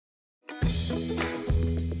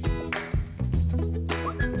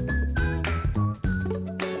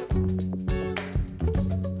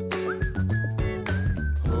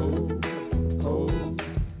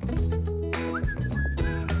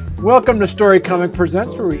Welcome to Story Comic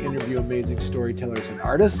Presents, where we interview amazing storytellers and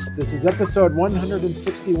artists. This is episode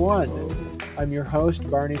 161. I'm your host,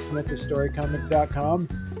 Barney Smith of StoryComic.com,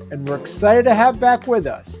 and we're excited to have back with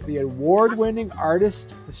us the award-winning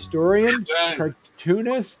artist, historian,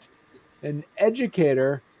 cartoonist, and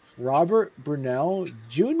educator, Robert Brunelle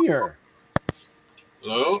Jr.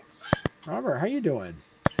 Hello. Robert, how you doing?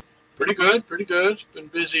 Pretty good. Been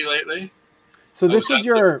busy lately. So this is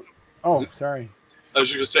your... Oh, sorry. I was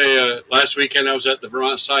just going to say, last weekend I was at the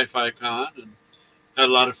Vermont Sci-Fi Con and had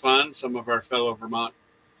a lot of fun. Some of our fellow Vermont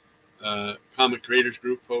Comic Creators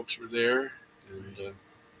Group folks were there and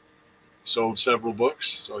sold several books.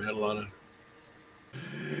 So I had a lot of...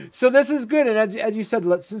 So this is good. And as you said,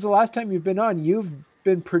 since the last time you've been on, you've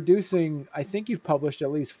been producing, I think you've published at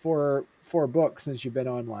least four books since you've been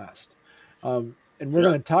on last. And we're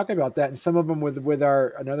going to talk about that. And some of them with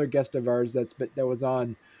another guest of ours that was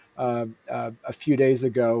on a few days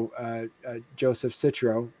ago, Joseph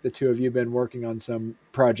Citro. The two of you have been working on some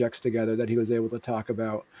projects together that he was able to talk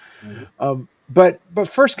about. Mm-hmm. But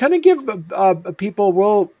first, kind of give people,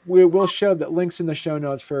 we'll show that links in the show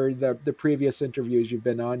notes for the previous interviews you've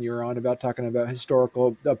been on. You're on about talking about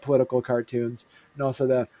historical, political cartoons, and also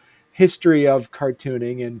the history of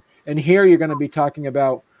cartooning. And here you're going to be talking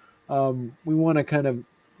about, we want to kind of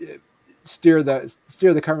steer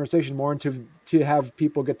the conversation more into to have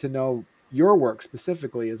people get to know your work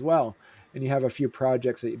specifically as well. And you have a few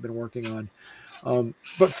projects that you've been working on.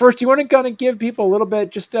 But first, do you want to kind of give people a little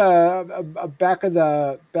bit, just a back of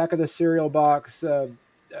the cereal box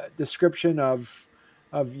description of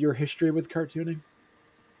your history with cartooning?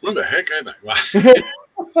 What the heck am I?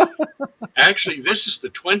 Actually, this is the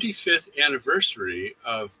 25th anniversary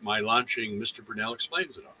of my launching Mr. Brunelle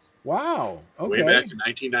Explains It All. Wow. Okay. Way back in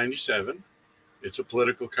 1997. It's a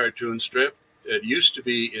political cartoon strip. It used to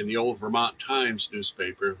be in the old Vermont Times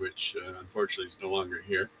newspaper, which unfortunately is no longer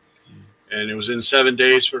here. And it was in 7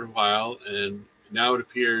 days for a while. And now it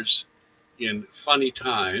appears in Funny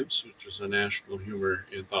Times, which is a national humor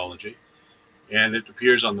anthology. And it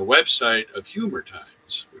appears on the website of Humor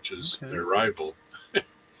Times, which is their rival.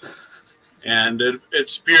 And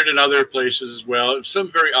it's appeared in other places as well,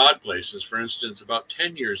 some very odd places. For instance, about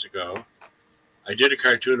 10 years ago, I did a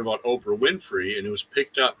cartoon about Oprah Winfrey, and it was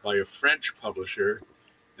picked up by a French publisher,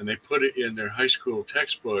 and they put it in their high school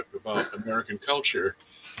textbook about American culture,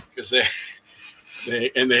 because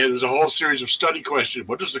there's a whole series of study questions.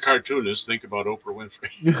 What does the cartoonist think about Oprah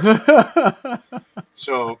Winfrey?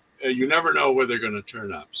 So you never know where they're going to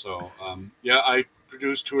turn up. So, I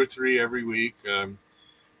produce 2 or 3 every week.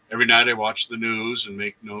 Every night I watch the news and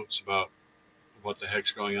make notes about what the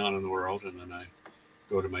heck's going on in the world, and then I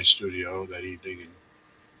go to my studio that evening and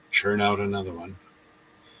churn out another one.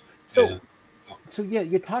 So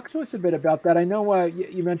you talked to us a bit about that. I know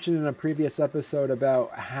you mentioned in a previous episode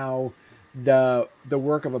about how the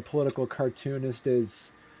work of a political cartoonist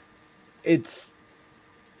it's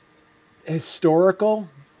historical,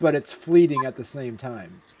 but it's fleeting at the same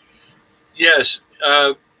time. Yes.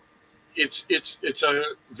 It's a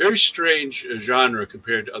very strange genre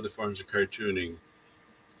compared to other forms of cartooning.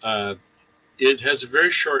 It has a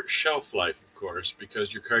very short shelf life, of course,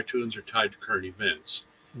 because your cartoons are tied to current events.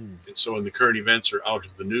 And so when the current events are out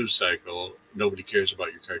of the news cycle, nobody cares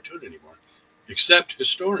about your cartoon anymore, except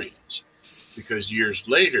historians, because years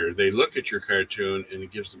later they look at your cartoon and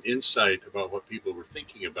it gives them insight about what people were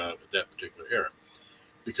thinking about at that particular era.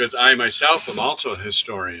 Because I myself am also a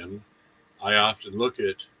historian, I often look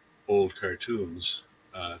at old cartoons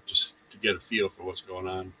just to get a feel for what's going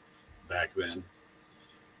on back then.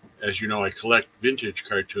 As you know, I collect vintage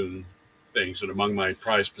cartoon things, and among my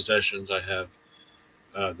prized possessions I have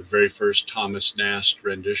the very first Thomas Nast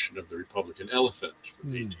rendition of the Republican Elephant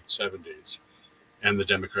from the 1870s and the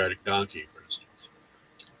Democratic Donkey, for instance.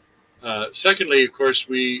 Secondly, of course,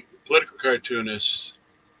 we political cartoonists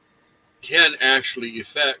can actually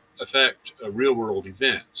affect real world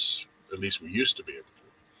events. At least we used to be able to.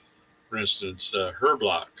 For instance,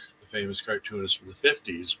 Herblock, the famous cartoonist from the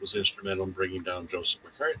 50s, was instrumental in bringing down Joseph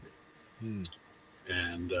McCarthy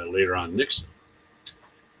and later on Nixon.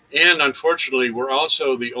 And unfortunately, we're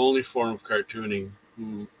also the only form of cartooning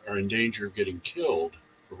who are in danger of getting killed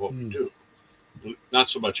for what we do. Not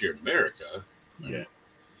so much here in America,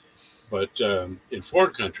 but in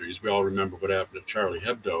foreign countries, we all remember what happened to Charlie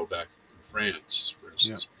Hebdo back in France, for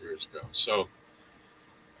instance, years ago. So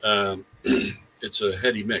it's a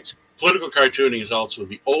heady mix. political cartooning is also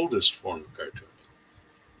the oldest form of cartooning.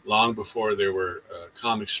 Long before there were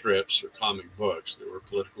comic strips or comic books, there were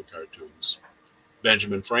political cartoons.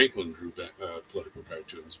 Benjamin Franklin drew political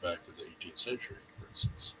cartoons back in the 18th century, for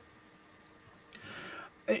instance.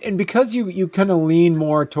 And because you kind of lean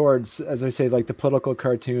more towards, as I say, like the political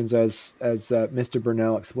cartoons, as Mr.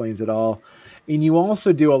 Burnell explains it all, and you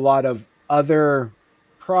also do a lot of other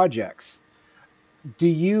projects.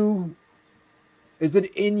 Is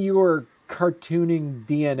it in your cartooning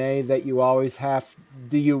DNA that you always have?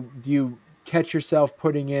 Do you catch yourself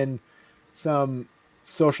putting in some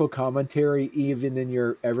social commentary even in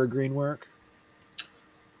your evergreen work?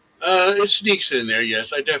 It sneaks in there,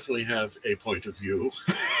 yes. I definitely have a point of view.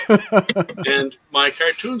 And my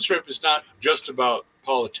cartoon strip is not just about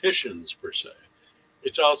politicians per se.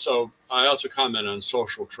 I also comment on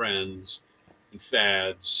social trends and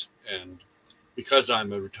fads. And because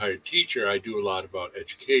I'm a retired teacher, I do a lot about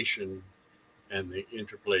education and the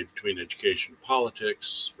interplay between education and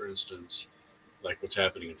politics, for instance, like what's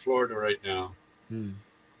happening in Florida right now.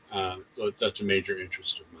 That's a major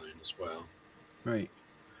interest of mine as well. Right.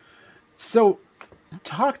 So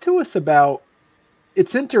talk to us about,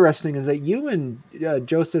 it's interesting is that you and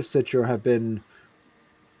Joseph Citro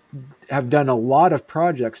have done a lot of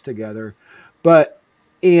projects together,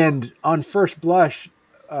 and on first blush,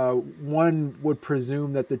 one would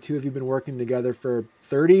presume that the two of you have been working together for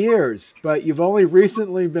 30 years, but you've only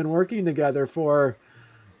recently been working together for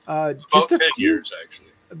just 10 years, actually.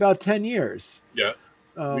 About 10 years. Yeah.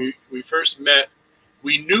 We first met,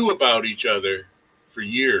 we knew about each other for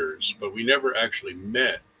years, but we never actually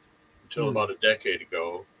met until about a decade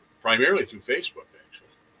ago, primarily through Facebook, actually.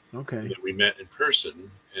 Okay. And we met in person,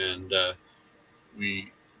 and we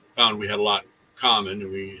found we had a lot in common, and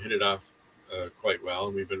we hit it off quite well,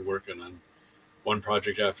 and we've been working on one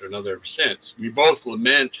project after another ever since. We both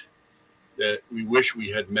lament that we wish we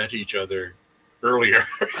had met each other earlier.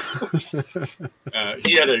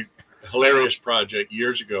 He had a hilarious project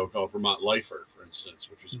years ago called Vermont Lifer, for instance,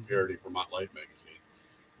 which was a parody of Vermont Life magazine.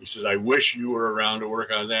 He says, I wish you were around to work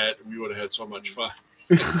on that. We would have had so much fun.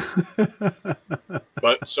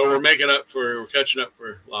 But so we're catching up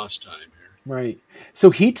for lost time here. Right. So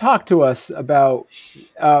he talked to us about,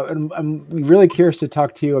 and I'm really curious to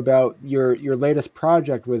talk to you about your latest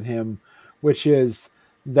project with him, which is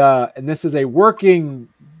and this is a working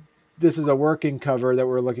cover that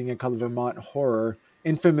we're looking at called Vermont Horror,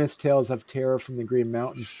 Infamous Tales of Terror from the Green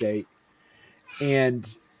Mountain State. And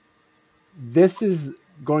this is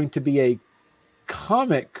going to be a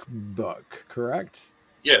comic book, correct?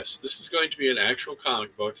 Yes, this is going to be an actual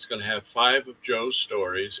comic book. It's going to have 5 of Joe's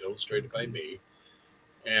stories illustrated by me.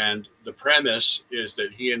 And the premise is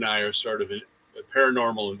that he and I are sort of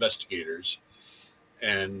paranormal investigators.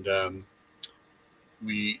 And how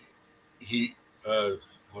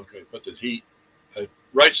can I put this? He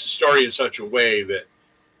writes the story in such a way that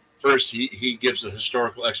first he gives a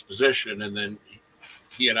historical exposition, and then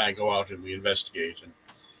he and I go out and we investigate,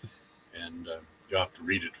 and you have to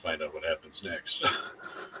read it to find out what happens next.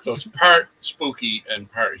 So it's part spooky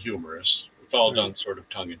and part humorous. It's all done sort of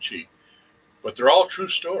tongue in cheek, but they're all true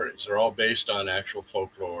stories. They're all based on actual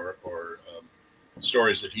folklore or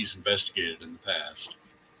stories that he's investigated in the past.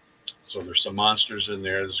 So there's some monsters in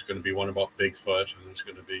there. There's going to be one about Bigfoot, and there's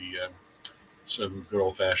going to be some good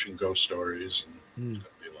old-fashioned ghost stories. And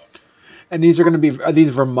there's going to be a lot. And are these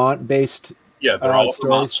Vermont-based? Yeah, they're all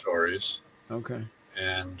Vermont stories. Okay.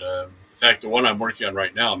 And in fact, the one I'm working on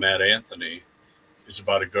right now, Mad Anthony, is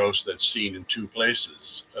about a ghost that's seen in 2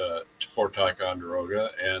 places, Fort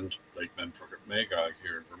Ticonderoga and Lake Magog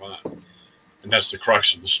here in Vermont. And that's the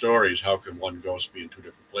crux of the story, is how can one ghost be in 2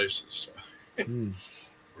 different places? So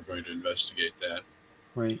we're going to investigate that.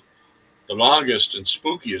 Right. The longest and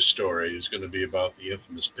spookiest story is going to be about the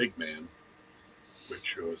infamous Pigman,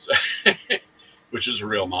 which is a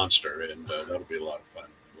real monster, and that'll be a lot of fun.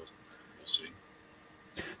 We'll see.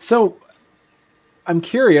 So I'm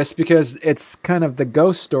curious because it's kind of the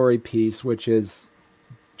ghost story piece, which is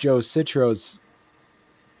Joe Citro's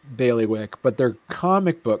bailiwick, but they're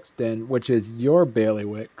comic books then, which is your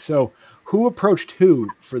bailiwick. So who approached who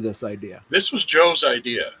for this idea? This was Joe's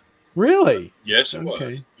idea. Really? Yes, it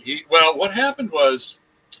was. What happened was,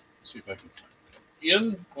 let's see if I can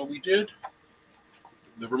find it. When we did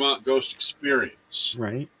the Vermont Ghost Experience,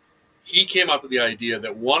 right, he came up with the idea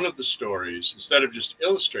that one of the stories, instead of just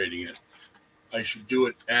illustrating it, I should do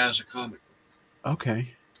it as a comic book. Okay.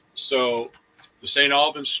 So the St.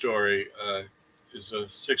 Albans story is a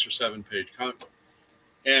 6 or 7 page comic book.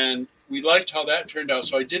 And we liked how that turned out.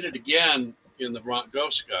 So I did it again in the Vermont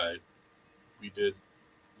Ghost Guide. We did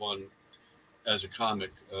one as a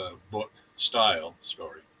comic book style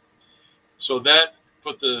story. So that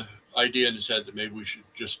put the idea in his head that maybe we should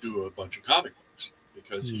just do a bunch of comic books,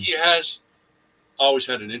 because he has always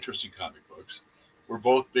had an interest in comic books. We're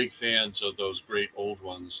both big fans of those great old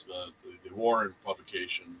ones, the Warren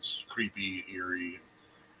publications, Creepy, Eerie,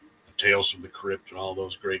 Tales from the Crypt, and all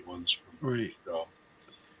those great ones from Right. ago.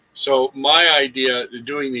 So my idea of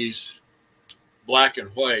doing these black and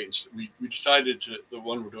white, we decided to, the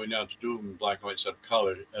one we're doing now, to do them in black and white instead of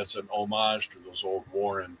color, as an homage to those old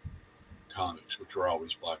Warren comics, which were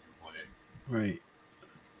always black and white. Right.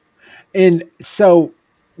 And so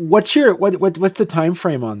what's the time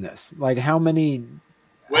frame on this? Like how many?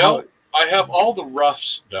 Well, I have all the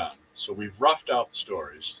roughs done. So we've roughed out the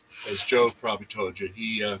stories. As Joe probably told you,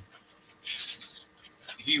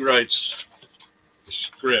 he writes the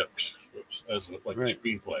script as a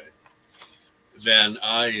screenplay. Then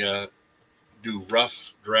I do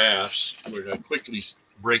rough drafts where I quickly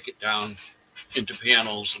break it down into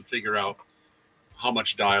panels and figure out how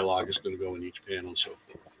much dialogue is going to go in each panel and so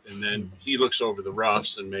forth. And then he looks over the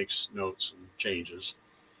roughs and makes notes and changes.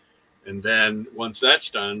 And then once that's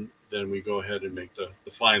done, then we go ahead and make the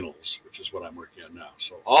finals, which is what I'm working on now.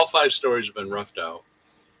 So all 5 stories have been roughed out.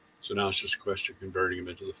 So now it's just a question of converting them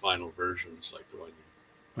into the final versions, like the one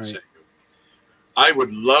you sent you. I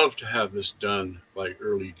would love to have this done by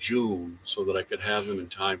early June so that I could have them in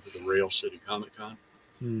time for the Rail City Comic Con.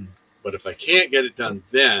 But if I can't get it done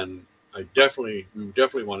then, we would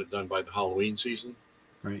definitely want it done by the Halloween season.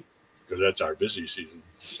 Right. Because that's our busy season.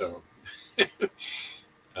 So,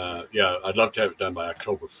 yeah, I'd love to have it done by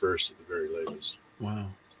October 1st at the very latest. Wow.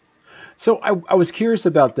 So I was curious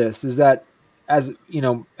about this, is that, as you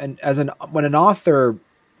know, and when an author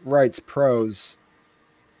writes prose,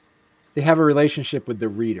 they have a relationship with the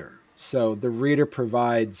reader. So the reader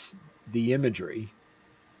provides the imagery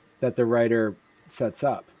that the writer sets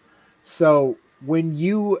up. So when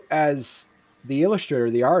you, as the illustrator,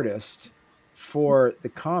 the artist for the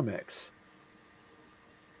comics,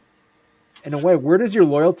 in a way, where does your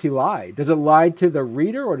loyalty lie? Does it lie to the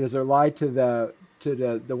reader, or does it lie to the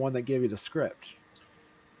one that gave you the script?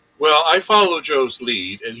 Well, I follow Joe's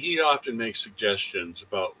lead, and he often makes suggestions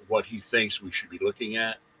about what he thinks we should be looking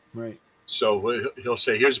at. Right. So he'll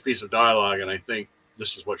say, here's a piece of dialogue, and I think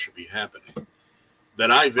this is what should be happening.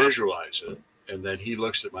 Then I visualize it, and then he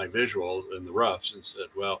looks at my visual in the roughs and said,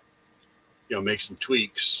 well, make some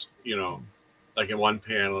tweaks. Like in one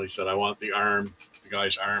panel, he said, I want the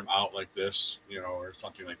guy's arm out like this, or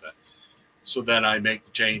something like that. So then I make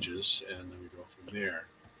the changes, and then we go from there.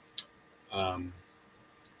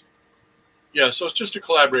 So it's just a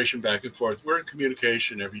collaboration back and forth. We're in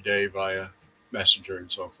communication every day via Messenger and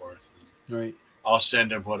so forth. Right. I'll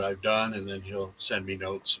send him what I've done, and then he'll send me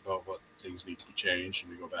notes about what things need to be changed,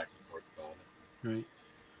 and we go back and forth about it. Right.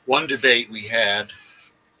 One debate we had,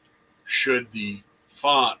 should the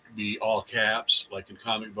font be all caps like in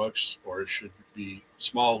comic books, or should it be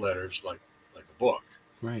small letters like a book?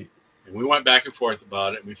 Right. And we went back and forth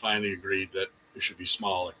about it, and we finally agreed that it should be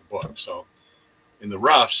small like a book. So in the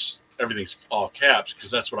roughs, everything's all caps because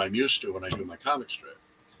that's what I'm used to when I do my comic strip.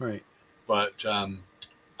 Right. But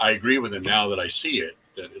I agree with him now that I see it,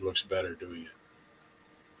 that it looks better doing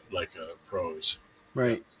it like a prose.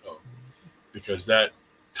 Right. So, because that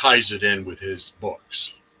ties it in with his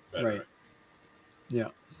books better. Right. Yeah.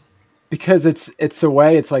 Because it's a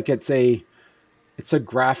way, it's like it's a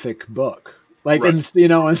graphic book. Like, right. And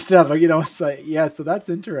stuff like, it's like, yeah, so that's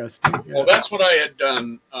interesting. Yeah. Well, that's what I had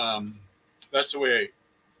done. That's the way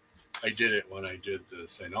I did it when I did the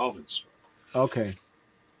St. Albans story. Okay.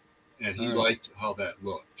 And he liked how that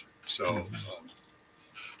looked. So,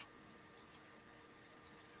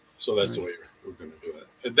 so that's the way we're going to do it.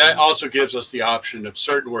 And that also gives us the option if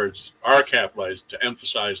certain words are capitalized to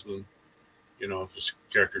emphasize them. If this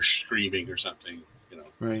character's screaming or something,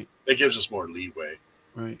 right. It gives us more leeway.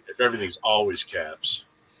 Right. If everything's always caps.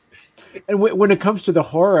 And when it comes to the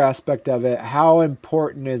horror aspect of it, how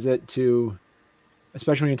important is it to,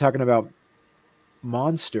 especially when you're talking about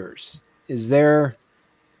monsters, is there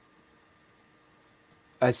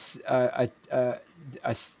a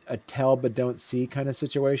tell but don't see kind of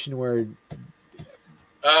situation where?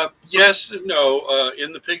 Yes and no.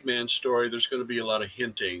 In the Pigman story, there's going to be a lot of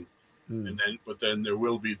hinting, but then there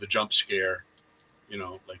will be the jump scare.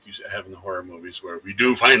 Like you have in the horror movies where we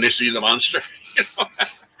do finally see the monster.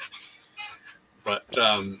 But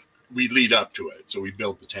we lead up to it, so we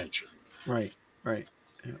build the tension. Right. Right.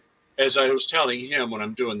 Yeah. As I was telling him when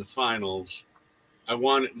I'm doing the finals, I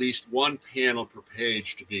want at least one panel per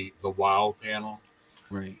page to be the wow panel.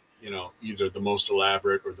 Right. Either the most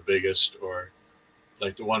elaborate or the biggest, or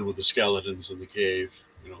like the one with the skeletons in the cave.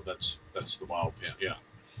 That's the wild pen. Yeah.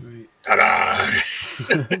 Right. Ta-da!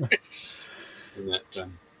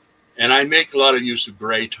 And I make a lot of use of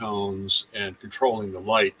gray tones and controlling the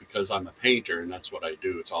light because I'm a painter and that's what I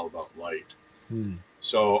do. It's all about light.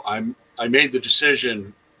 So I made the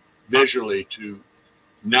decision visually to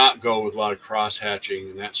not go with a lot of cross hatching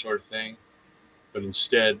and that sort of thing, but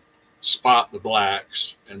instead spot the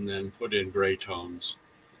blacks and then put in gray tones.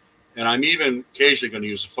 And I'm even occasionally going to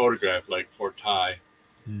use a photograph like Fort Ty,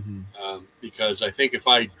 because I think if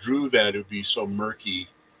I drew that, it would be so murky,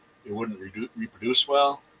 it wouldn't reproduce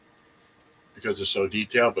well because it's so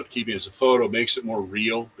detailed. But keeping it as a photo makes it more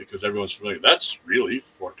real because everyone's familiar. That's really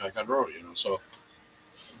Fort Ticonderoga, So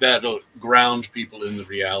that'll ground people in the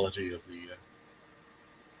reality of the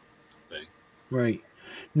thing. Right.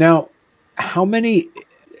 Now, how many?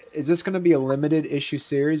 Is this going to be a limited issue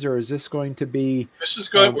series, or is this going to be? This is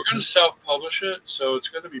good. We're going to self-publish it, so it's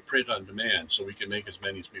going to be print on demand, so we can make as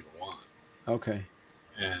many as people want. Okay.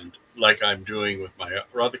 And like I'm doing with my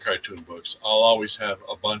other cartoon books, I'll always have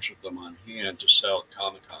a bunch of them on hand to sell at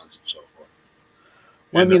Comic-Cons and so forth.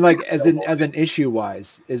 Well, I mean, like as an issue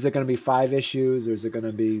wise, is it going to be 5 issues, or is it going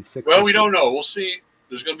to be 6? Well, we don't know. We'll see.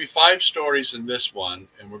 There's going to be 5 stories in this one,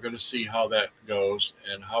 and we're going to see how that goes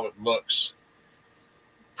and how it looks.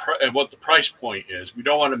 And what the price point is. We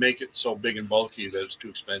don't want to make it so big and bulky that it's too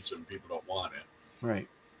expensive and people don't want it. Right.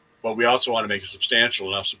 But we also want to make it substantial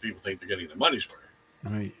enough so people think they're getting their money's worth.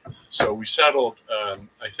 Right. So we settled.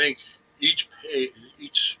 I think the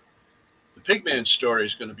Pigman story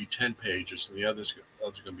is going to be 10 pages, and the others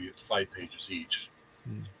are going to be 5 pages each.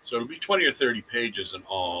 So it'll be 20 or 30 pages in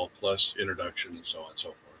all, plus introduction and so on and so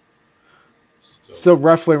forth. So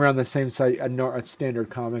roughly around the same size, a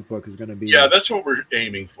standard comic book is going to be. Yeah, that's what we're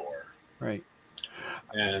aiming for. Right.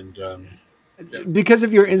 And because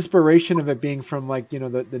of your inspiration of it being from like, the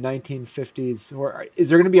 1950s, or is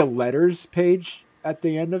there going to be a letters page at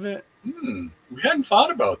the end of it? We hadn't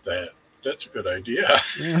thought about that. That's a good idea.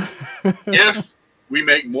 Yeah. If we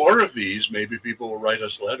make more of these, maybe people will write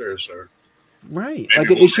us letters, or right,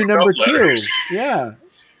 like an issue number 2. Yeah.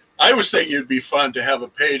 I was thinking it'd be fun to have a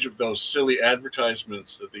page of those silly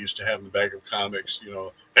advertisements that they used to have in the back of comics,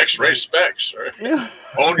 X-ray specs, or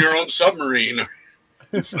own your own submarine, or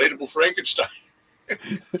inflatable Frankenstein.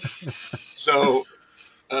 So,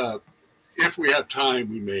 if we have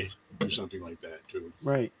time, we may do something like that too.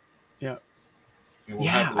 Right. Yeah. We'll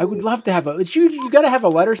I would love to have you got to have a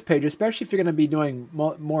letters page, especially if you're going to be doing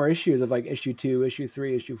more issues of like issue 2, issue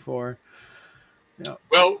 3, issue 4. Yeah.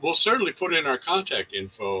 Well, we'll certainly put in our contact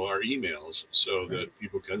info, our emails, so that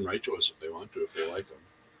people can write to us if they want to, if they like them.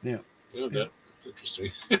 Yeah. That's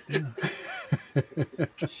interesting.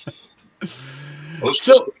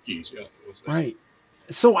 Right.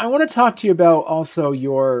 So I want to talk to you about also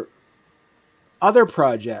your other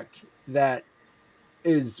project that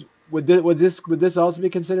is. Would this also be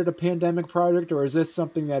considered a pandemic project, or is this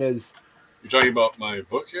something that is? You're talking about my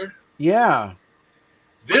book here? Yeah.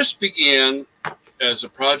 This began as a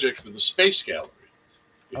project for the Space Gallery.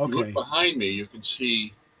 If you look behind me, you can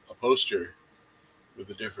see a poster with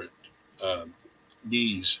the different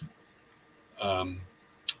knees.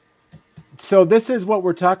 So this is what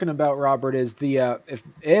we're talking about, Robert, is the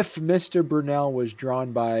if Mr. Brunel was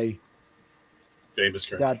drawn by famous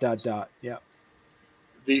character. Yeah.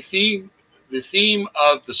 The theme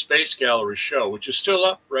of the Space Gallery show, which is still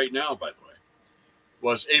up right now, by the way,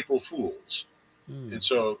 was April Fools. And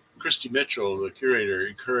so Christy Mitchell, the curator,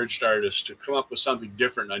 encouraged artists to come up with something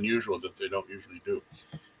different and unusual that they don't usually do.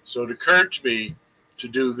 So it occurred to me to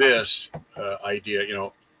do this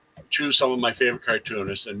idea, choose some of my favorite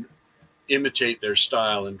cartoonists and imitate their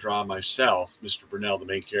style and draw myself, Mr. Brunel, the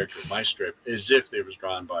main character of my strip, as if they was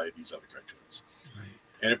drawn by these other cartoonists. Right.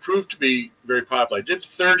 And it proved to be very popular. I did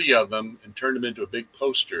 30 of them and turned them into a big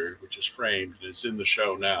poster, which is framed and is in the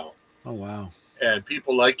show now. Oh, wow. And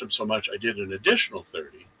people liked them so much, I did an additional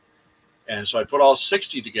 30. And so I put all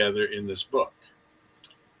 60 together in this book,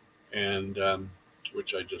 and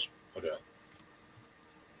which I just put out.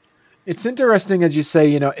 It's interesting, as you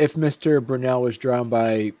say, if Mr. Brunel was drawn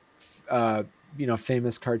by,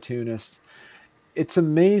 famous cartoonists, it's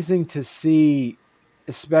amazing to see,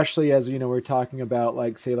 especially as, we're talking about,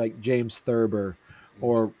 like, say, like James Thurber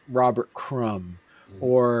or Robert Crumb.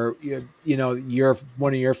 Or you're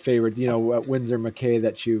one of your favorites, Winsor McCay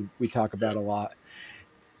that we talk about a lot.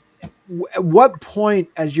 At what point,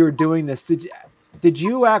 as you were doing this, did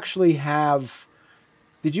you actually have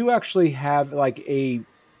like a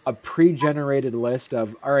pre-generated list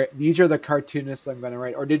of, all right, these are the cartoonists I'm going to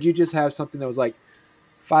write, or did you just have something that was like,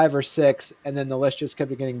 5 or 6, and then the list just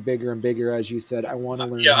kept getting bigger and bigger as you said. I want to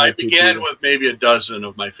learn. Yeah, how I to began do... with maybe a dozen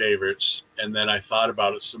of my favorites, and then I thought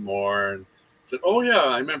about it some more and said, "Oh yeah,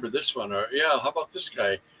 I remember this one," or "Yeah, how about this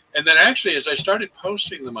guy?" And then actually, as I started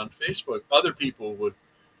posting them on Facebook, other people would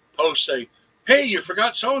post saying, "Hey, you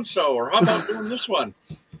forgot so and so," or "How about doing this one?"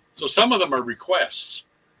 So some of them are requests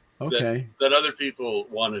Okay. that other people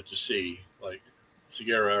wanted to see, like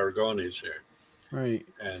Segura Aragones here, Right.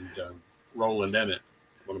 and Roland Emmett,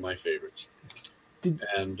 one of my favorites. Did...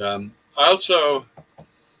 And I also,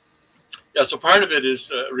 yeah, so part of it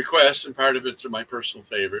is requests, and part of it's my personal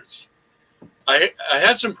favorites. I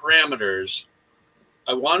had some parameters.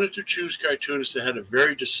 I wanted to choose cartoonists that had a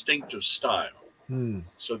very distinctive style,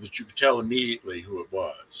 so that you could tell immediately who it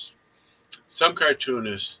was. Some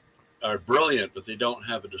cartoonists are brilliant, but they don't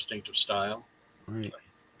have a distinctive style. Right.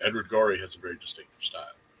 Edward Gorey has a very distinctive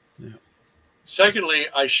style. Yeah. Secondly,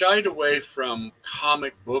 I shied away from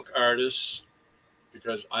comic book artists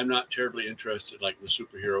because I'm not terribly interested, like the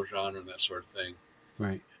superhero genre and that sort of thing.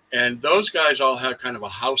 Right. And those guys all have kind of a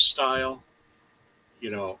house style,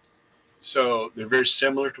 so they're very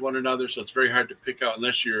similar to one another. So it's very hard to pick out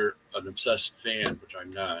unless you're an obsessed fan, which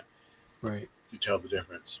I'm not. Right. You tell the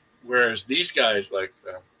difference. Whereas these guys, like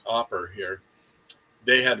Opper here,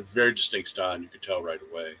 they had a very distinct style, and you could tell right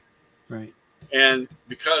away. Right. And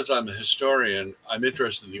because I'm a historian, I'm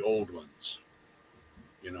interested in the old ones.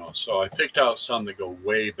 So I picked out some that go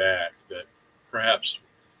way back that perhaps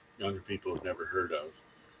younger people have never heard of.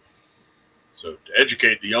 So to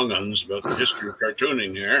educate the young ones about the history of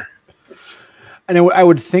cartooning here. And I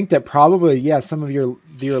would think that probably, yeah, some of your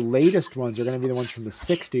latest ones are going to be the ones from the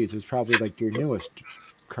 60s. It was probably like your newest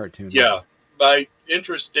cartoons. Yeah. By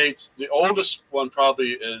interest dates, the oldest one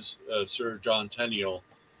probably is Sir John Tenniel.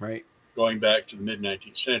 Right. Going back to the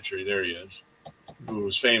mid-19th century. There he is. Who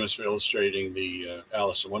was famous for illustrating the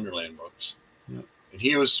Alice in Wonderland books. Yep. And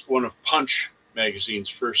he was one of Punch magazine's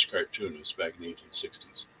first cartoonists back in the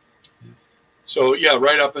 1860s. Yep. So, yeah,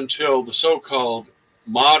 right up until the so-called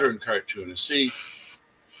modern cartoonists. See,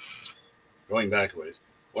 going back a ways,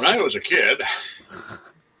 when I was a kid,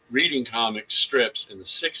 reading comic strips in the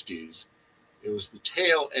 60s, it was the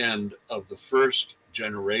tail end of the first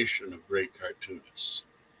generation of great cartoonists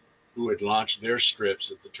who had launched their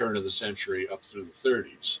strips at the turn of the century up through the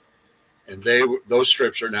 30s. And those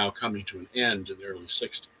strips are now coming to an end in the early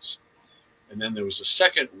 60s. And then there was a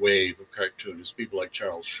second wave of cartoonists, people like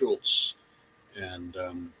Charles Schulz and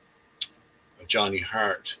Johnny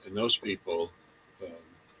Hart, and those people,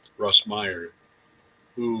 Russ Meyer,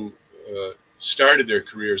 who started their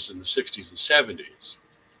careers in the 60s and 70s.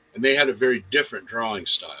 And they had a very different drawing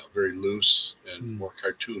style, very loose and more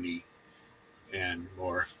cartoony and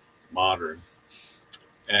more modern.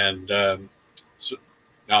 And so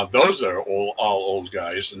now those are all old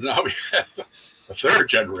guys, and now we have a third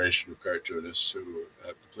generation of cartoonists who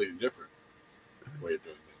have a completely different way of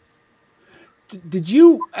doing things. Did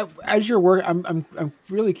you, as your work, I'm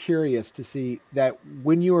really curious to see that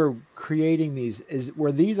when you were creating these,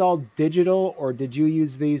 were these all digital, or did you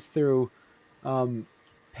use these through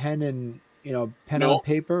pen and on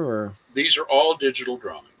paper? Or these are all digital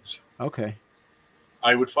drawings. Okay.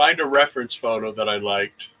 I would find a reference photo that I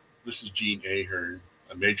liked. This is Gene Ahern,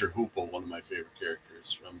 a Major Hoople, one of my favorite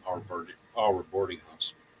characters from our boarding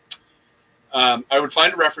house. I would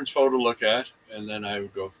find a reference photo to look at, and then I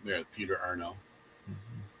would go from there. Peter Arno.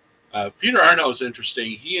 Mm-hmm. Peter Arno is interesting.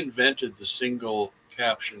 He invented the single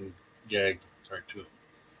caption gag cartoon.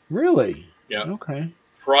 Really? Yeah. Okay.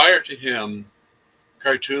 Prior to him,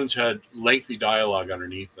 cartoons had lengthy dialogue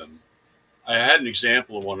underneath them. I had an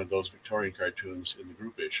example of one of those Victorian cartoons in the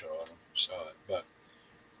Group A show. I don't know if you saw it, but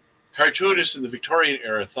cartoonists in the Victorian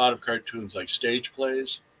era thought of cartoons like stage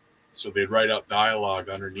plays. So they'd write out dialogue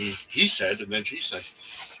underneath, he said, and then she said.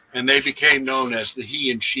 And they became known as the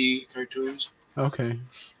he and she cartoons. Okay.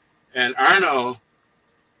 And Arno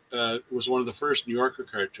was one of the first New Yorker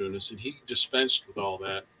cartoonists, and he dispensed with all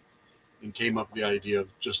that and came up with the idea of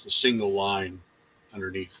just a single line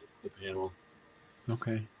underneath the panel.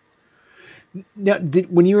 Okay. Now,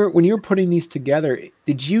 when you were putting these together,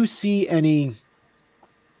 did you see any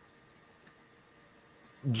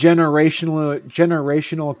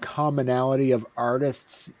generational commonality of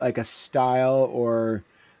artists, like a style or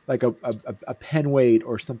like a pen weight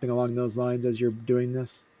or something along those lines as you're doing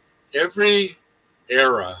this? Every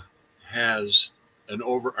era has an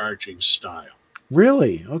overarching style.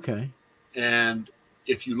 Really? Okay. And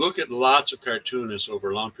if you look at lots of cartoonists over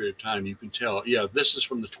a long period of time, you can tell, yeah, this is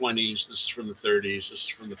from the 20s, this is from the 30s, this is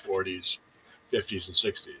from the 40s, 50s, and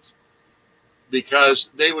 60s. Because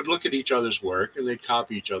they would look at each other's work and they'd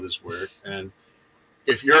copy each other's work. And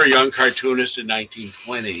if you're a young cartoonist in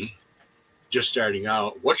 1920, just starting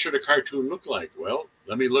out, what should a cartoon look like? Well,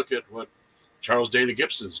 let me look at what Charles Dana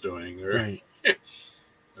Gibson's doing, or Right.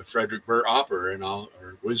 Frederick Burr Opper,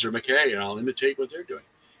 or Winsor McKay, and I'll imitate what they're doing.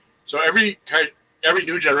 So every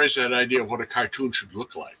new generation had an idea of what a cartoon should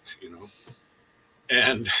look like,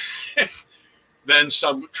 and then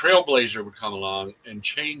some trailblazer would come along and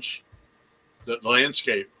change the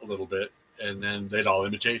landscape a little bit, and then they'd all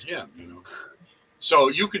imitate him, So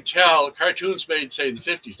you could tell cartoons made, say, in the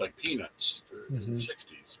 50s, like Peanuts, or in the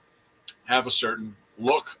 60s, have a certain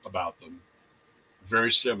look about them,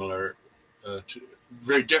 very similar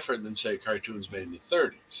very different than, say, cartoons made in the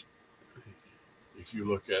 30s. If you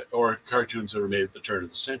look at, or cartoons that were made at the turn of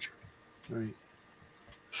the century. Right.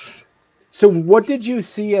 So what did you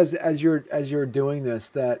see as you're doing this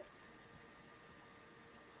that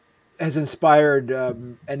has inspired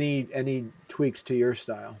any tweaks to your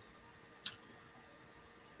style?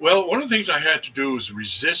 Well, one of the things I had to do was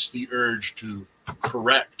resist the urge to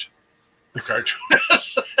correct the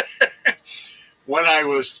cartoonists. When I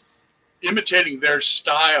was imitating their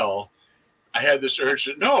style, I had this urge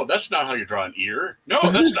to, no, that's not how you draw an ear. No,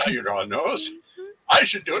 that's not how you draw a nose. I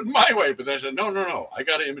should do it my way. But I said, no. I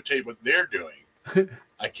got to imitate what they're doing.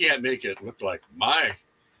 I can't make it look like my.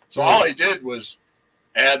 So all I did was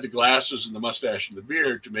add the glasses and the mustache and the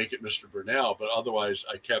beard to make it Mr. Burnell. But otherwise,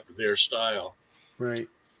 I kept their style. Right.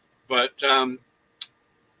 But I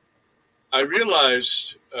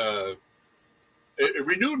realized it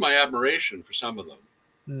renewed my admiration for some of them,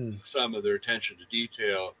 some of their attention to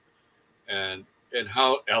detail, and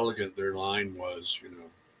how elegant their line was.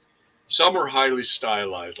 Some were highly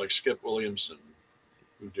stylized, like Skip Williamson,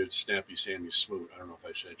 who did Snappy Sammy Smoot. I don't know if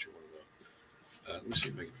I sent you one of those. Let me see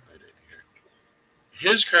if I can find it here.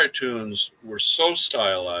 His cartoons were so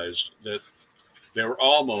stylized that they were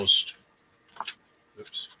almost.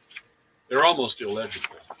 They're almost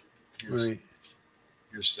illegible. Right.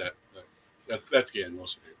 Here's that's Gan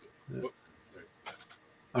Wilson. Yeah.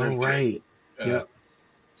 Oh, right. Yeah.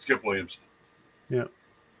 Skip Williamson. Yeah.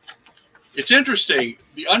 It's interesting.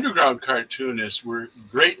 The underground cartoonists were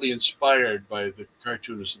greatly inspired by the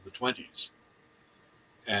cartoonists of the 20s.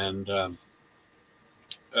 And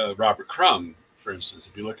Robert Crumb, for instance,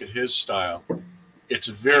 if you look at his style, it's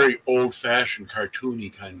a very old-fashioned,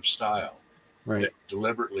 cartoony kind of style. Right. That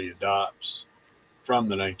deliberately adopts from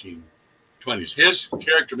the 1920s. His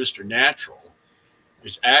character, Mr. Natural,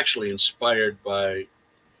 is actually inspired by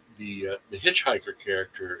the hitchhiker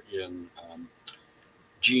character in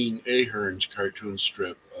Gene Ahern's cartoon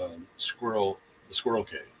strip, The Squirrel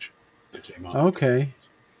Cage, that came out. Okay.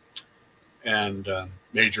 And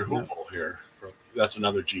Major Hoople here. That's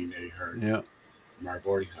another Gene Ahern from our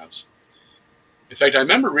boarding house. In fact, I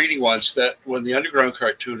remember reading once that when the underground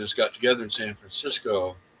cartoonists got together in San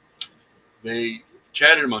Francisco, they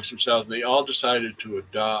chatted amongst themselves and they all decided to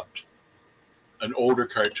adopt an older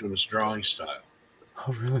cartoonist drawing style.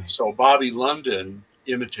 Oh, really? So Bobby London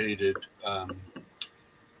imitated Elzie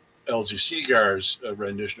Segar's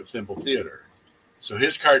rendition of Thimble Theater. So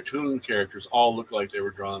his cartoon characters all look like they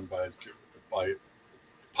were drawn by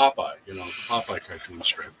Popeye, the Popeye cartoon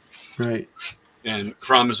strip. Right. And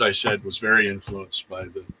Crumb, as I said, was very influenced by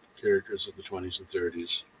the characters of the 20s and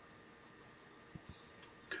 30s.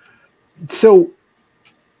 So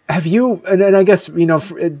have you, and I guess,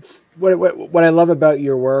 it's what I love about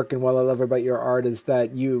your work and what I love about your art is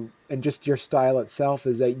that you, and just your style itself,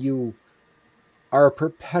 is that you are a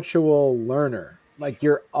perpetual learner. Like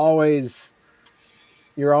you're always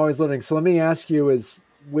learning. So let me ask you, is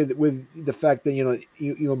with the fact that,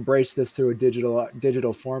 you embrace this through a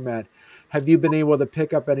digital format, have you been able to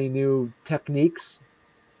pick up any new techniques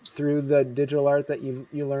through the digital art that you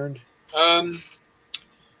learned?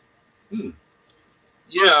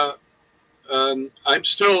 Yeah. I'm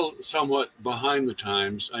still somewhat behind the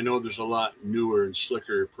times. I know there's a lot newer and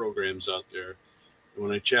slicker programs out there.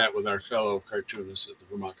 When I chat with our fellow cartoonists at the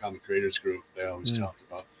Vermont Comic Creators Group, they always talk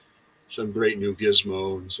about some great new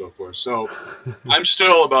gizmo and so forth. So I'm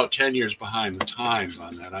still about 10 years behind the times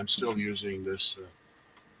on that. I'm still using this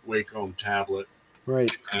Wacom tablet.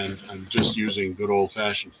 Right. And I'm just using good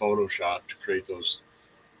old-fashioned Photoshop to create those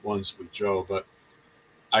ones with Joe. But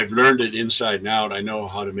I've learned it inside and out. I know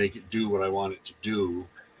how to make it do what I want it to do.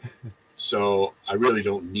 So I really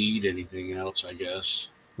don't need anything else, I guess.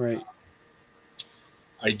 Right.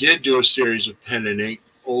 I did do a series of pen and ink,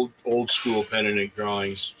 old school pen and ink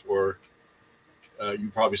drawings for,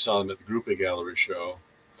 you probably saw them at the Groupie Gallery show,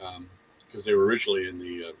 because they were originally in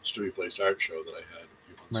the Studio Place Art Show that I had a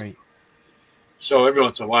few months ago. So every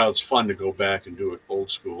once in a while, it's fun to go back and do it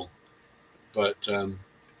old school. But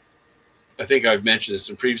I think I've mentioned this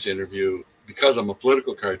in a previous interview, because I'm a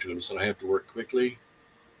political cartoonist and I have to work quickly,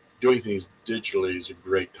 doing things digitally is a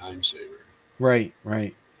great time saver. Right.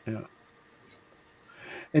 Yeah.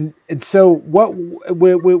 And so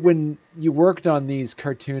when you worked on these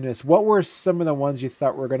cartoonists, what were some of the ones you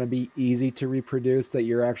thought were going to be easy to reproduce that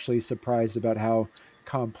you're actually surprised about how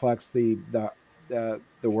complex the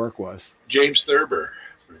work was? James Thurber,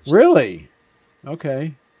 for instance. Really?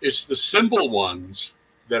 Okay. It's the simple ones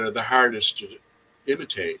that are the hardest to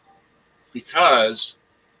imitate, because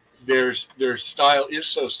their style is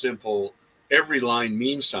so simple. Every line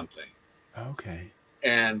means something. Okay.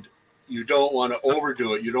 And you don't want to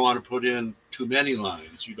overdo it. You don't want to put in too many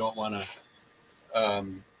lines. You don't want to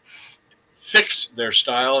fix their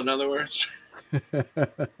style, in other words.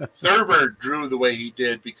 Thurber drew the way he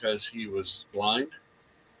did because he was blind.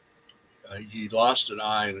 He lost an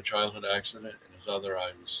eye in a childhood accident, and his other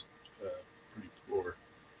eye was pretty poor.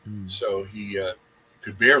 So he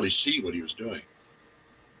could barely see what he was doing.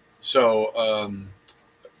 So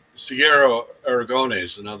Shigeru Aragone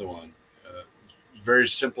is another one. Very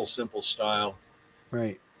simple style.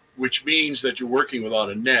 Right. Which means that you're working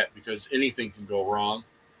without a net, because anything can go wrong.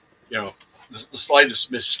 The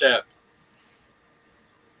slightest misstep.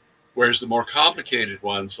 Whereas the more complicated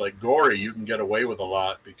ones, like Gory, you can get away with a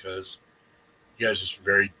lot because he has this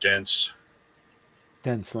very dense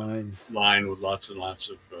line with lots and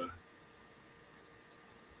lots of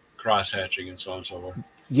cross-hatching and so on and so forth.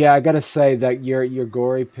 Yeah, I got to say that your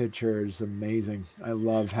Gory picture is amazing. I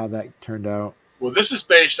love how that turned out. Well, this is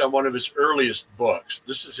based on one of his earliest books.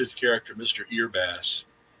 This is his character, Mr. Earbass,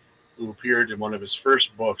 who appeared in one of his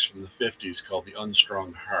first books from the 50s called The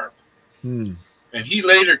Unstrung Harp. And he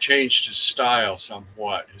later changed his style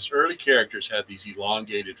somewhat. His early characters had these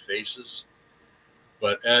elongated faces,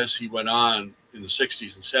 but as he went on in the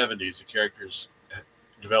 60s and 70s, the characters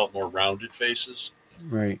developed more rounded faces.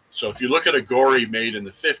 Right. So if you look at a Gory made in the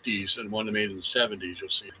 50s and one made in the 70s, you'll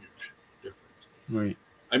see a huge difference. Right.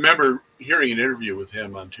 I remember hearing an interview with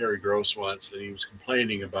him on Terry Gross once, and he was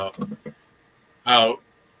complaining about how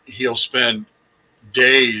he'll spend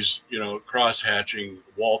days, cross-hatching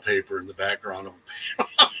wallpaper in the background of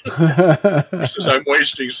a panel. He says, I'm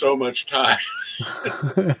wasting so much time.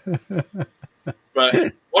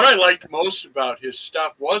 But what I liked most about his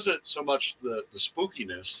stuff wasn't so much the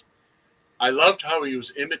spookiness. I loved how he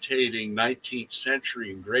was imitating 19th century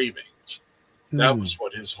engravings. That was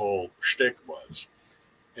what his whole shtick was.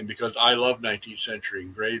 And because I love 19th century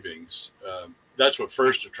engravings, that's what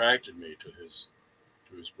first attracted me to his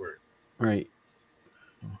work. Right.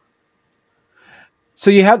 So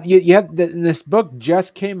you have this book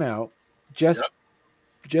just came out, just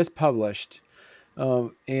published,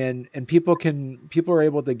 and people are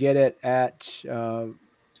able to get it at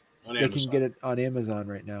they can get it on Amazon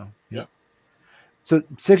right now. Yeah. So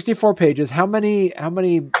 64 pages. How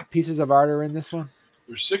many pieces of art are in this one?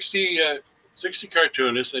 There's 60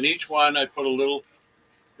 cartoonists, and each one I put a little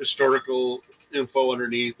historical info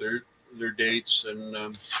underneath their dates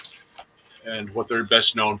and what they're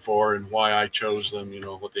best known for and why I chose them,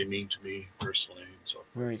 what they mean to me personally and so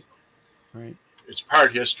forth. Right. It's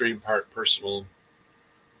part history and part personal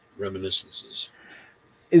reminiscences.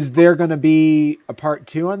 Is there going to be a part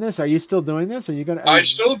 2 on this? Are you still doing this? I'm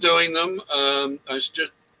still doing them. I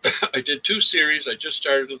did 2 series. I just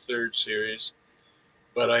started the 3rd series.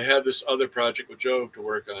 But I have this other project with Joe to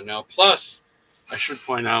work on now. Plus, I should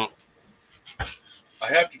point out, I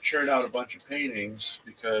have to churn out a bunch of paintings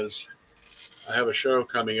because I have a show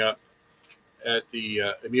coming up at the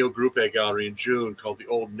Emile Gruppe Gallery in June called The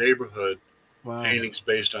Old Neighborhood. Wow. Paintings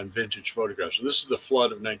based on vintage photographs. And this is the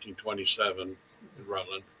flood of 1927 in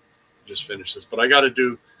Rutland. Just finished this. But I got to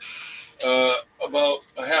do about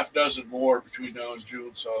a half dozen more between now and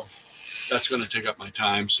June, so that's going to take up my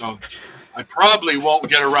time. So I probably won't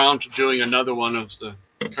get around to doing another one of the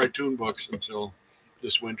cartoon books until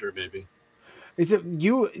this winter, maybe. Is it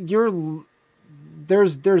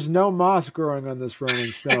there's no moss growing on this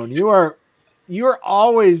Rolling Stone. You're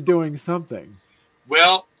always doing something.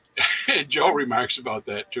 Well, Joe remarks about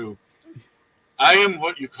that too. I am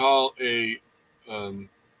what you call a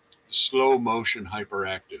slow motion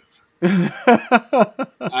hyperactive.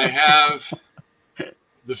 I have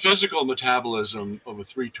the physical metabolism of a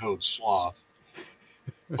 3-toed sloth,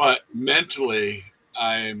 but mentally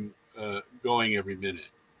I'm going every minute.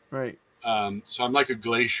 Right. So I'm like a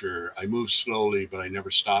glacier. I move slowly, but I never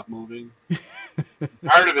stop moving.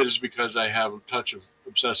 Part of it is because I have a touch of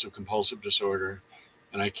obsessive compulsive disorder,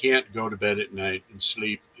 and I can't go to bed at night and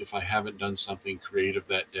sleep if I haven't done something creative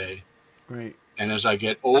that day. Right. And as I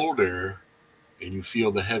get older and you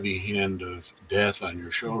feel the heavy hand of death on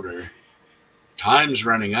your shoulder, time's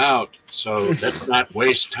running out, so let's not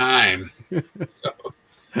waste time. So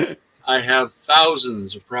I have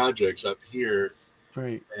thousands of projects up here,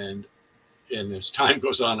 Right. And as time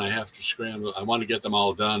goes on, I have to scramble. I want to get them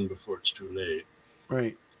all done before it's too late.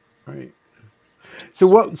 Right. Right. So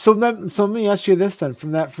what? So let me ask you this then,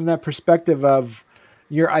 from that perspective of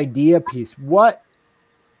your idea piece.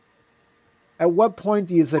 At what point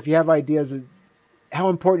do you say, if you have ideas, how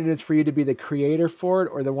important it is for you to be the creator for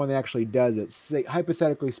it or the one that actually does it? Say,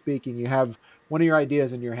 hypothetically speaking, you have one of your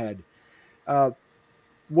ideas in your head.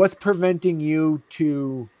 What's preventing you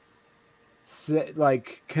to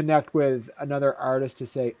connect with another artist to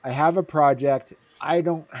say, I have a project.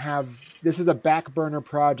 This is a back burner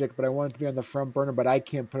project, but I want it to be on the front burner, but I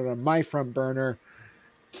can't put it on my front burner.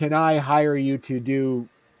 Can I hire you to do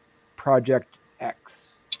project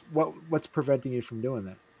X? What's preventing you from doing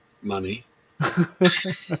that? Money.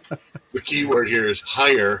 The key word here is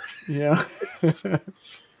hire. Yeah.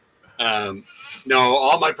 No,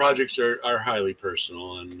 all my projects are highly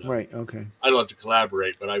personal, and right. Okay. I love to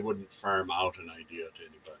collaborate, but I wouldn't farm out an idea to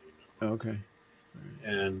anybody. No. Okay.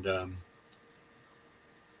 Right. And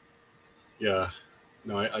yeah,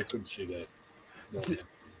 no, I couldn't see that.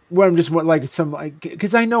 Well, I'm just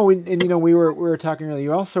because I know, and we were talking earlier.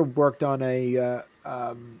 You also worked on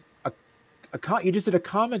you just did a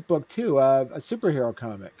comic book too, a superhero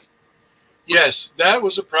comic. Yes, that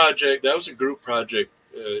was a project. That was a group project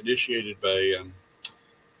initiated by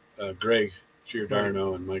Greg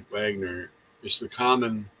Giordano and Mike Wagner. It's the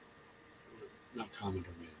Common Domain.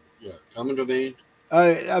 Yeah, Common Domain.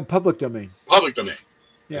 Public domain. Public domain.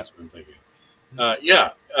 Yeah. That's what I'm thinking.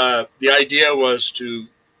 The idea was to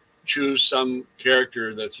choose some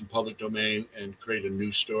character that's in public domain and create a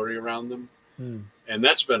new story around them. And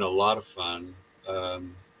that's been a lot of fun.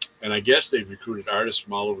 And I guess they've recruited artists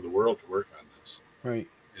from all over the world to work on this. Right.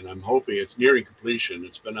 And I'm hoping it's nearing completion.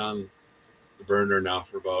 It's been on the burner now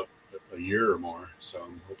for about a year or more. So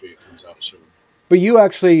I'm hoping it comes out soon. But you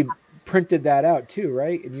actually printed that out too,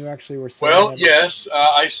 right? And you actually were yes.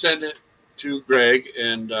 I sent it to Greg,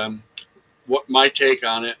 and what my take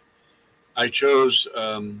on it, I chose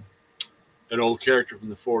an old character from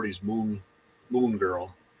the 40s, Moon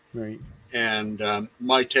Girl. Right. And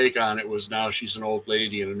my take on it was, now she's an old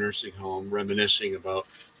lady in a nursing home reminiscing about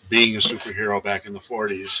being a superhero back in the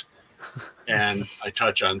 40s. And I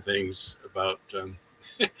touch on things about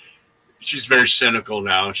she's very cynical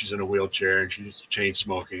now. She's in a wheelchair and she's chain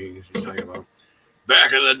smoking. She's talking about,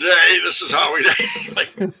 back in the day, this is how we did.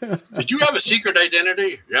 Like, did you have a secret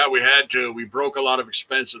identity? Yeah, we had to. We broke a lot of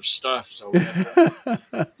expensive stuff, so we had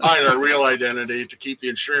to hide our real identity to keep the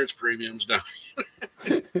insurance premiums down.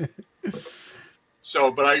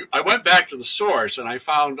 So, but I went back to the source and I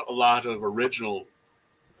found a lot of original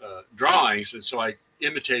drawings, and so I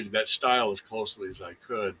imitated that style as closely as I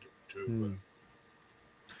could,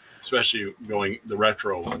 especially going the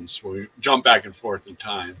retro ones where we jump back and forth in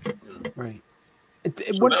time. Right.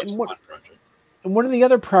 And one of the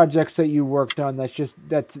other projects that you worked on that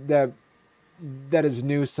is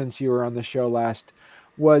new since you were on the show last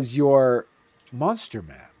was your monster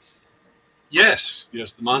maps. Yes,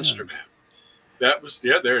 the monster map. That was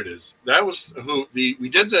there it is. That was we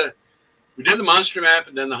did the monster map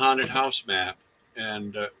and then the haunted house map,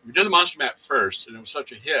 and we did the monster map first, and it was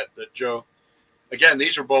such a hit that Joe, again,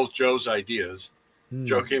 these are both Joe's ideas.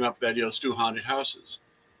 Joe came up with the idea, let's do haunted houses,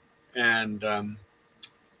 and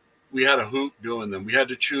we had a hoot doing them. We had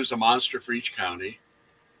to choose a monster for each county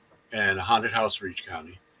and a haunted house for each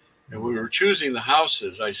county, and we were choosing the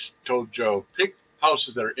houses. I told Joe, pick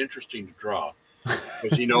houses that are interesting to draw,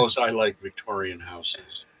 because he knows I like Victorian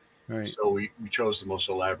houses. Right. So we chose the most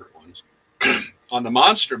elaborate ones. On the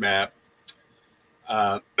monster map,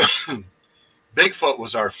 Bigfoot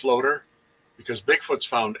was our floater, because Bigfoot's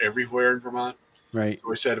found everywhere in Vermont. Right. So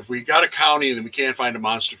we said, if we got a county and we can't find a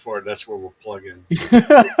monster for it, that's where we'll plug in.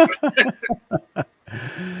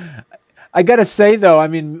 I got to say, though, I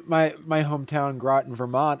mean, my hometown, Groton,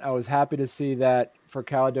 Vermont, I was happy to see that for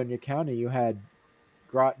Caledonia County, you had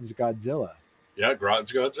Groton's Godzilla. Yeah,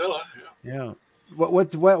 Groton's Godzilla. Yeah.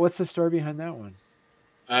 What's the story behind that one?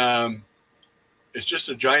 It's just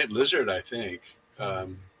a giant lizard, I think.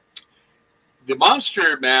 The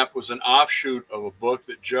monster map was an offshoot of a book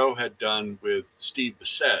that Joe had done with Steve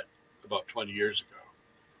Bissett about 20 years ago.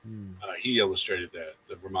 He illustrated that,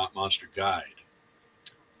 the Vermont Monster Guide.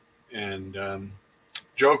 And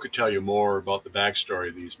Joe could tell you more about the backstory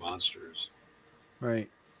of these monsters. Right.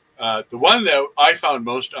 The one that I found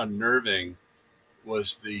most unnerving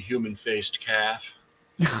was the human-faced calf,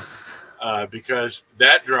 because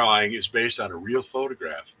that drawing is based on a real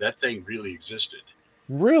photograph. That thing really existed.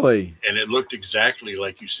 Really? And it looked exactly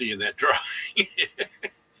like you see in that drawing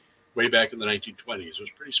way back in the 1920s. It was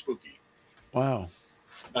pretty spooky. Wow.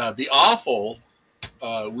 The Awful,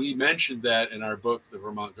 we mentioned that in our book, The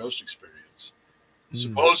Vermont Ghost Experience.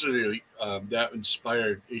 Supposedly, that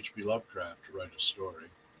inspired H.P. Lovecraft to write a story.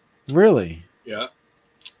 Really? Yeah.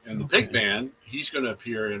 And the Pig Man, he's going to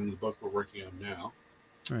appear in the book we're working on now.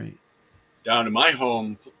 Right. Down in my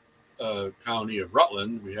home county of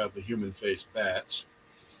Rutland, we have the human-faced bats.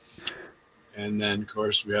 And then, of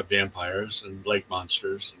course, we have vampires and lake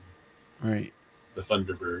monsters. And right. The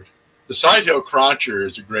Thunderbird. The Sidehill Crotcher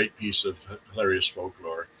is a great piece of hilarious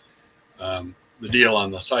folklore. The deal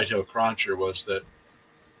on the Sidehill Crotcher was that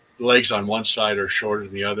the legs on one side are shorter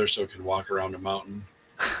than the other, so it can walk around a mountain.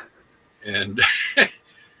 And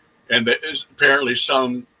apparently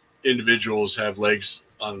some individuals have legs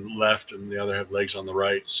on the left and the other have legs on the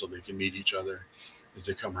right, so they can meet each other as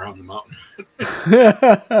they come around the mountain.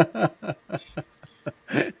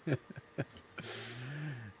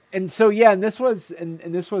 And so, yeah, and this was one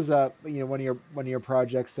of your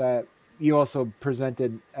projects that you also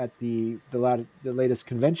presented at the latest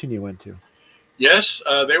convention you went to. Yes,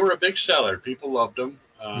 they were a big seller. People loved them.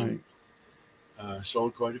 Right.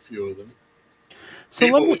 Sold quite a few of them. So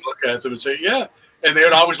people would look at them and say, "Yeah," and they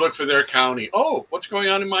would always look for their county. Oh, what's going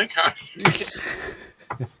on in my county?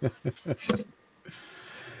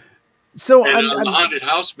 So on the haunted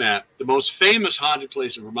house map, the most famous haunted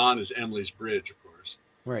place in Vermont is Emily's Bridge, of course.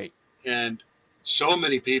 Right. And so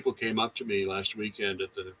many people came up to me last weekend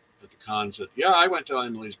at the con and said, "Yeah, I went to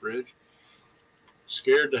Emily's Bridge."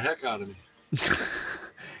 Scared the heck out of me.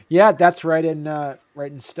 Yeah, that's right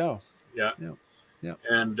in Stowe. Yeah. Yeah.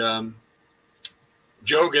 And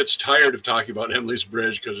Joe gets tired of talking about Emily's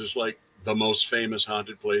Bridge because it's like the most famous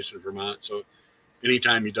haunted place in Vermont. So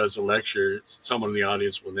anytime he does a lecture, someone in the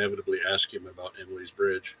audience will inevitably ask him about Emily's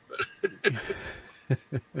Bridge.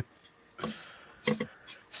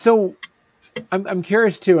 So I'm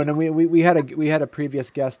curious too, and we had a previous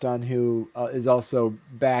guest on who is also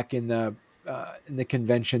back in the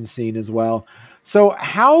convention scene as well. So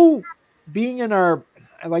how, being in our,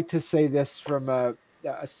 I like to say this from a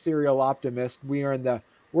serial optimist, we're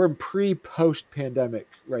in pre-post pandemic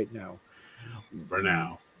right now. Right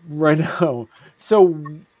now. So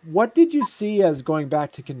what did you see as going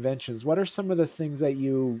back to conventions? What are some of the things that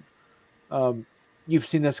you've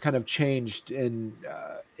seen that's kind of changed in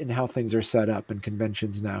how things are set up in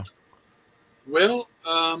conventions now? Well,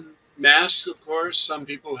 masks, of course. Some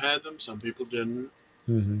people had them, some people didn't.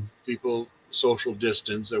 Mm-hmm. People social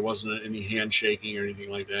distance. There wasn't any handshaking or anything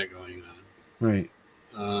like that going on. Right.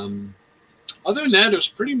 Other than that, it was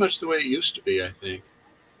pretty much the way it used to be, I think.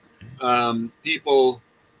 I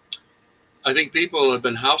think people have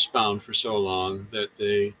been housebound for so long that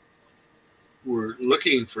they were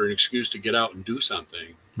looking for an excuse to get out and do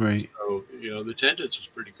something. Right. So, the attendance was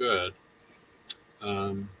pretty good.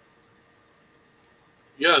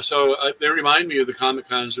 So they remind me of the Comic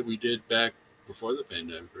Cons that we did back before the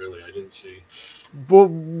pandemic, really. I didn't see. Well,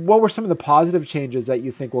 what were some of the positive changes that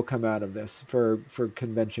you think will come out of this for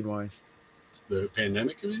convention-wise? The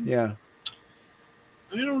pandemic, I mean? Yeah.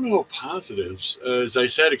 I don't know positives. As I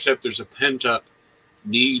said, except there's a pent-up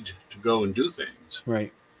need to go and do things.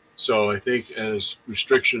 Right. So I think as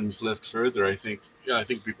restrictions lift further, I think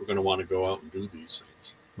people are going to want to go out and do these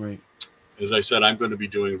things. Right. As I said, I'm going to be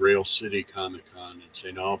doing Rail City Comic Con in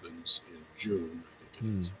St. Albans in June, I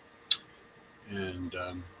think it is. And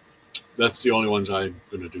that's the only ones I'm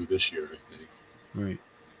going to do this year, I think. Right.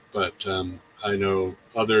 But I know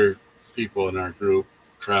other people in our group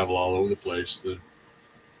travel all over the place.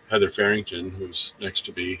 Heather Farrington, who's next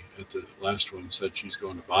to me at the last one, said she's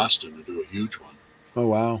going to Boston to do a huge one. Oh,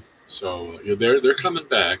 wow. So they're coming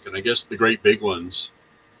back, and I guess the great big ones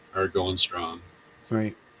are going strong.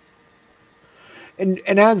 Right. And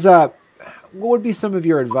as what would be some of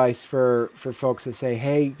your advice for folks to say,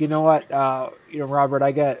 hey, you know what, Robert,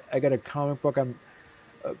 I got a comic book.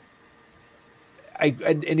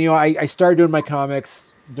 I started doing my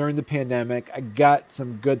comics during the pandemic. I got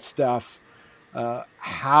some good stuff.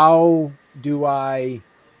 How do I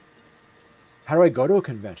go to a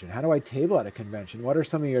convention? How do I table at a convention? What are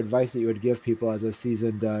some of your advice that you would give people as a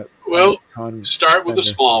seasoned start with a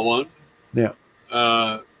small one.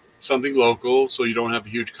 Yeah. Something local, so you don't have a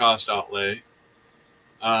huge cost outlay.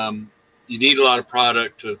 You need a lot of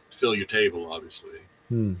product to fill your table, obviously.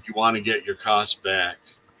 You want to get your costs back,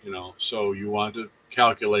 so you want to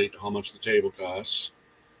calculate how much the table costs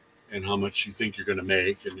and how much you think you're going to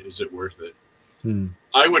make, and is it worth it?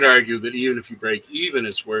 I would argue that even if you break even,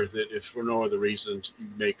 it's worth it. If for no other reasons, you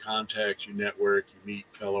make contacts, you network, you meet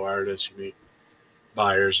fellow artists, you meet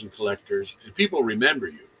buyers and collectors, and people remember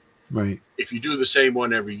you. Right. If you do the same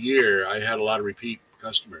one every year, I had a lot of repeat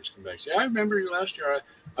customers come back and say, I remember you last year.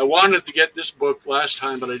 I wanted to get this book last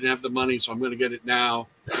time, but I didn't have the money, so I'm going to get it now.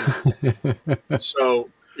 So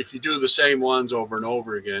if you do the same ones over and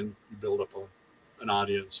over again, you build up an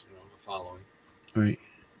audience, a following. Right.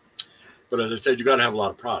 But as I said, you got to have a lot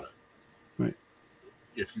of product. Right.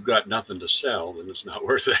 If you got nothing to sell, then it's not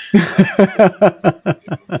worth it.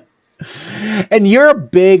 And you're a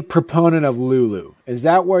big proponent of Lulu. Is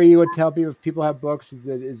that where you would tell people if people have books? Would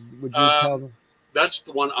you tell them? That's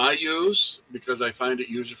the one I use because I find it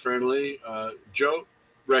user friendly. Joe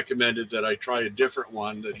recommended that I try a different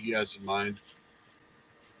one that he has in mind.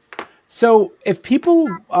 So if people,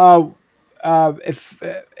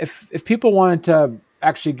 if people wanted to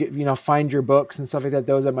actually get, find your books and stuff like that,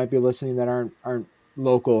 those that might be listening that aren't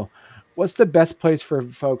local, what's the best place for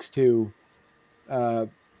folks to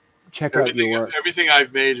check out your work? Everything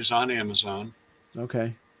I've made is on Amazon.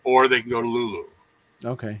 Okay. Or they can go to Lulu.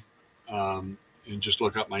 Okay. And just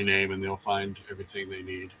look up my name and they'll find everything they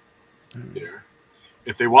need there.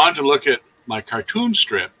 If they want to look at my cartoon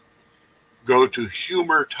strip, go to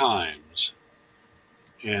Humor Times.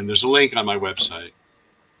 And there's a link on my website.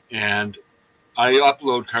 And I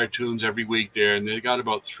upload cartoons every week there, and they got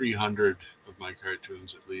about 300 of my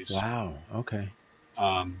cartoons at least. Wow. Okay.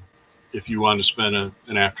 If you want to spend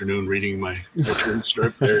an afternoon reading my cartoon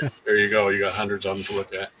strip, there you go. You got hundreds of them to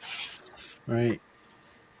look at. Right.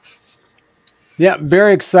 Yeah,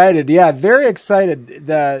 very excited. Yeah, very excited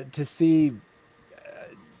to see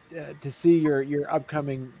your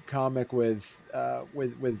upcoming comic with Joe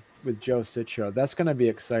Cicho. That's going to be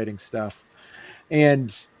exciting stuff.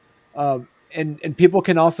 And people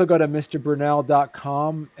can also go to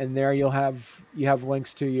mrbrunel.com, and there you have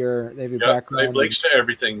links to your background. I have links to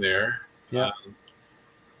everything there. Yeah.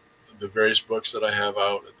 The various books that I have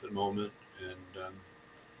out at the moment, and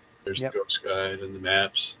there's the Ghost Guide and the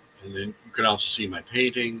maps, and then you can also see my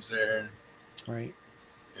paintings there. Right.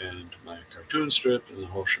 And my cartoon strip and the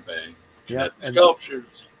whole shebang. Yeah. Sculptures.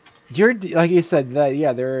 You're, like you said,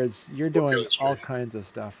 you're doing all kinds of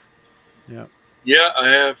stuff. Yeah. Yeah, I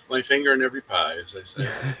have my finger in every pie, as I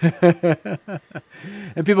say.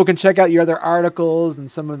 And people can check out your other articles and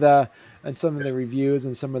some of the reviews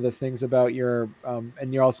and some of the things about your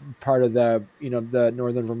and you're also part of the the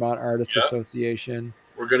Northern Vermont Artists Association.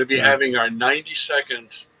 We're going to be having our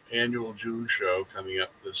 92nd annual June show coming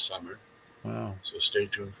up this summer. Wow. So stay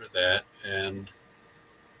tuned for that. And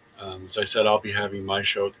as I said, I'll be having my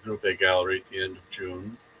show at the Group A Gallery at the end of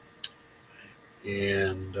June.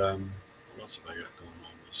 And what else have I got going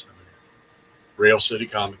on this summer? Rail City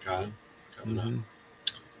Comic Con coming up.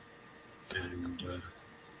 And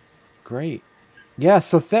great. Yeah.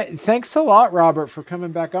 So thanks a lot, Robert, for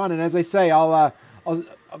coming back on. And as I say, I'll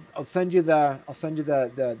send you the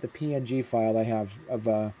PNG file I have of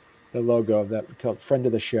the logo of that called Friend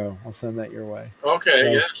of the Show. I'll send that your way.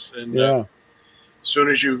 Okay. Yes. And as soon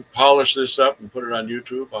as you polish this up and put it on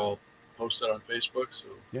YouTube, I'll post it on Facebook so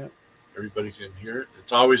everybody can hear it.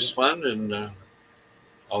 It's always fun, and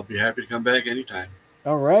I'll be happy to come back anytime.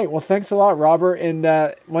 All right. Well, thanks a lot, Robert.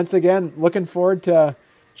 And once again, looking forward to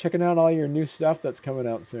checking out all your new stuff that's coming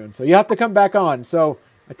out soon. So you have to come back on. So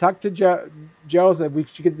I talked to Joe that we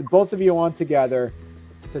should get both of you on together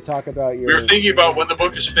to talk about your... We were thinking about when the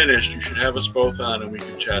book is finished, you should have us both on and we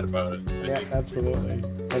can chat about it. Yeah, absolutely.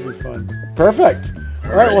 That'd be fun. Perfect.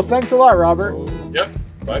 All right. Well, thanks a lot, Robert. Yep.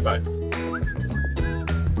 Bye-bye.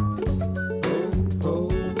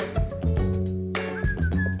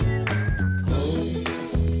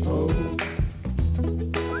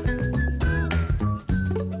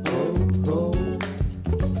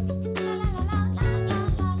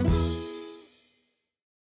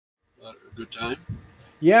 Good time.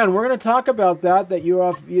 Yeah, and we're going to talk about that you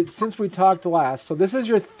have since we talked last. So this is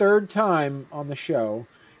your third time on the show,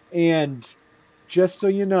 and just so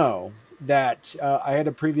you know that I had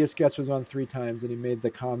a previous guest who was on 3 times, and he made the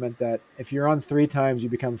comment that if you're on 3 times, you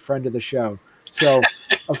become friend of the show. So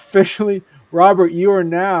officially, Robert, you are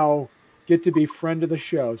now get to be friend of the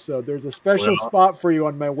show. So there's a special spot for you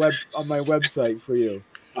on my website for you.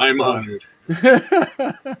 I'm honored.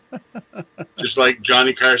 Just like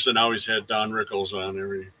Johnny Carson always had Don Rickles on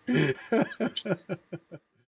every.